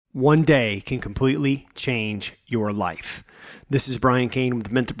One day can completely change your life. This is Brian Kane with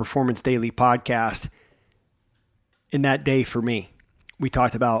the Mental Performance Daily Podcast. In that day for me, we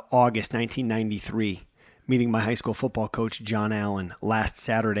talked about August 1993, meeting my high school football coach, John Allen, last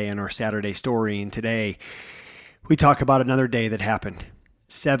Saturday in our Saturday story. And today, we talk about another day that happened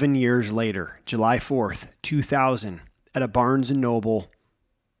 7 years later, July 4th, 2000, at a Barnes & Noble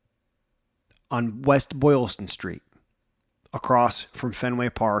on West Boylston Street, across from Fenway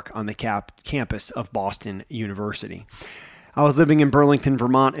Park on the campus of Boston University. I was living in Burlington,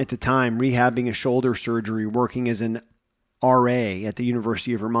 Vermont at the time, rehabbing a shoulder surgery, working as an RA at the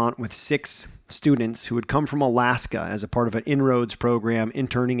University of Vermont with 6 students who had come from Alaska as a part of an Inroads program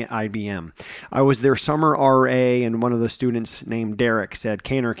interning at IBM. I was their summer RA, and one of the students named Derek said,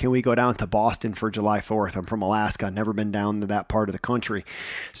 "Kaner, can we go down to Boston for July 4th? I'm from Alaska, never been down to that part of the country."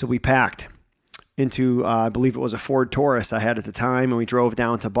 So we packed into, I believe it was a Ford Taurus I had at the time, and we drove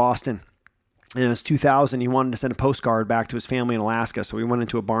down to Boston. And it was 2000. He wanted to send a postcard back to his family in Alaska, so we went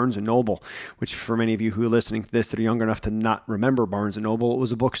into a Barnes & Noble, which for many of you who are listening to this that are younger enough to not remember Barnes & Noble, it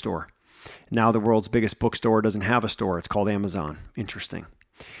was a bookstore. Now the world's biggest bookstore doesn't have a store. It's called Amazon. Interesting.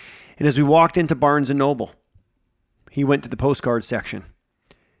 And as we walked into Barnes & Noble, he went to the postcard section.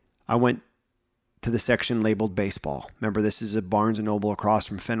 I went to the section labeled baseball. Remember, this is a Barnes & Noble across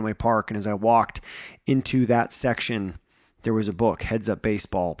from Fenway Park. And as I walked into that section, there was a book, Heads Up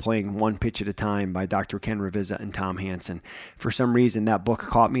Baseball, playing one pitch at a time by Dr. Ken Ravizza and Tom Hansen. For some reason, that book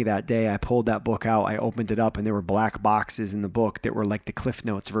caught me that day. I pulled that book out, I opened it up, and there were black boxes in the book that were like the Cliff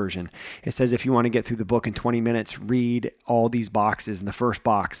Notes version. It says if you want to get through the book in 20 minutes, read all these boxes. In the first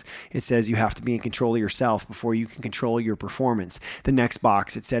box, it says you have to be in control of yourself before you can control your performance. The next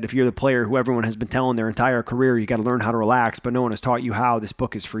box, it said if you're the player who everyone has been telling their entire career, you got to learn how to relax, but no one has taught you how, this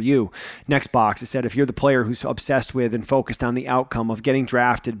book is for you. Next box, it said if you're the player who's obsessed with and focused on the outcome of getting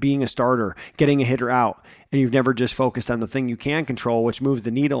drafted, being a starter, getting a hitter out, and you've never just focused on the thing you can control, which moves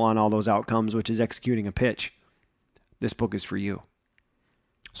the needle on all those outcomes, which is executing a pitch, this book is for you.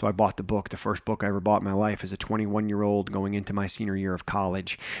 So I bought the book, the first book I ever bought in my life as a 21-year-old going into my senior year of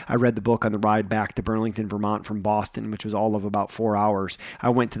college. I read the book on the ride back to Burlington, Vermont from Boston, which was all of about 4 hours. I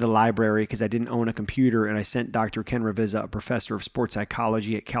went to the library because I didn't own a computer, and I sent Dr. Ken Ravizza, a professor of sports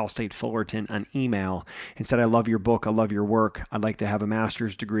psychology at Cal State Fullerton, an email and said, "I love your book. I love your work. I'd like to have a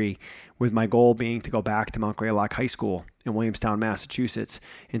master's degree," with my goal being to go back to Mount Greylock High School in Williamstown, Massachusetts,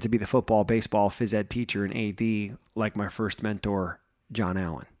 and to be the football, baseball, phys ed teacher and AD like my first mentor, John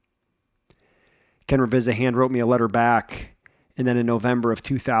Allen. Ken Ravizza hand wrote me a letter back, and then in November of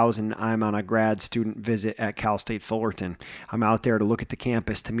 2000, I'm on a grad student visit at Cal State Fullerton. I'm out there to look at the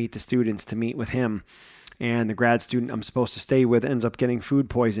campus, to meet the students, to meet with him, and the grad student I'm supposed to stay with ends up getting food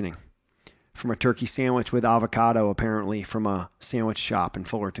poisoning from a turkey sandwich with avocado, apparently from a sandwich shop in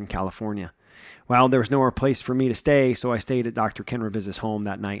Fullerton, California. Well, there was nowhere place for me to stay, so I stayed at Dr. Ken Ravizza's home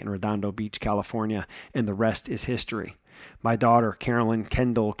that night in Redondo Beach, California, and the rest is history. My daughter, Carolyn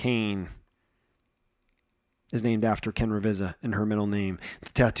Kendall Kane, is named after Ken Ravizza in her middle name.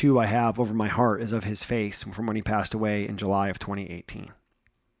 The tattoo I have over my heart is of his face from when he passed away in July of 2018.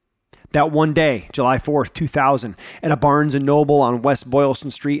 That one day, July 4th, 2000, at a Barnes & Noble on West Boylston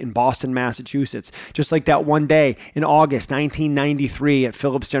Street in Boston, Massachusetts. Just like that one day in August 1993 at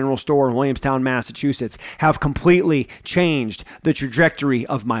Phillips General Store in Williamstown, Massachusetts, have completely changed the trajectory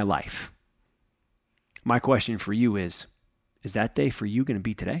of my life. My question for you is that day for you going to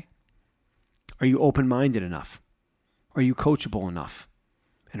be today? Are you open-minded enough? Are you coachable enough?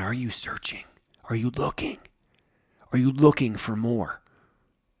 And are you searching? Are you looking? Are you looking for more?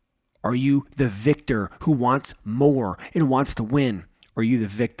 Are you the victor who wants more and wants to win? Or are you the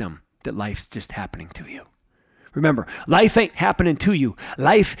victim that life's just happening to you? Remember, life ain't happening to you.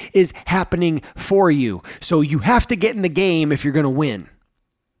 Life is happening for you. So you have to get in the game if you're going to win.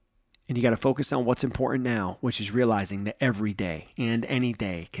 And you got to focus on what's important now, which is realizing that every day and any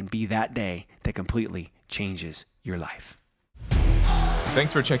day can be that day that completely changes your life.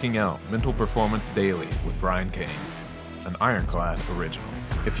 Thanks for checking out Mental Performance Daily with Brian Kane, an Ironclad original.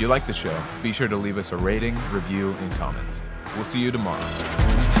 If you like the show, be sure to leave us a rating, review, and comment. We'll see you tomorrow.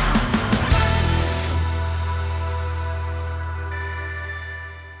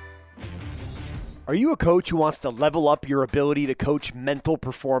 Are you a coach who wants to level up your ability to coach mental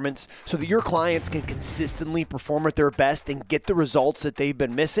performance so that your clients can consistently perform at their best and get the results that they've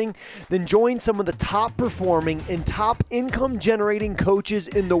been missing? Then join some of the top performing and top income generating coaches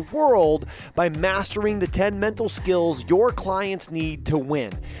in the world by mastering the 10 mental skills your clients need to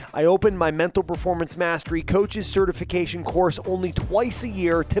win. I open my Mental Performance Mastery Coaches Certification course only twice a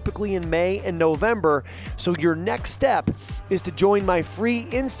year, typically in May and November. So your next step is to join my free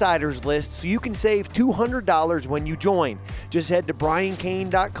insiders list so you can save $200 when you join. Just head to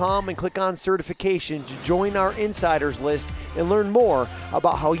briankane.com and click on certification to join our insiders list and learn more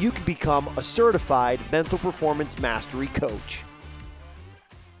about how you can become a certified mental performance mastery coach.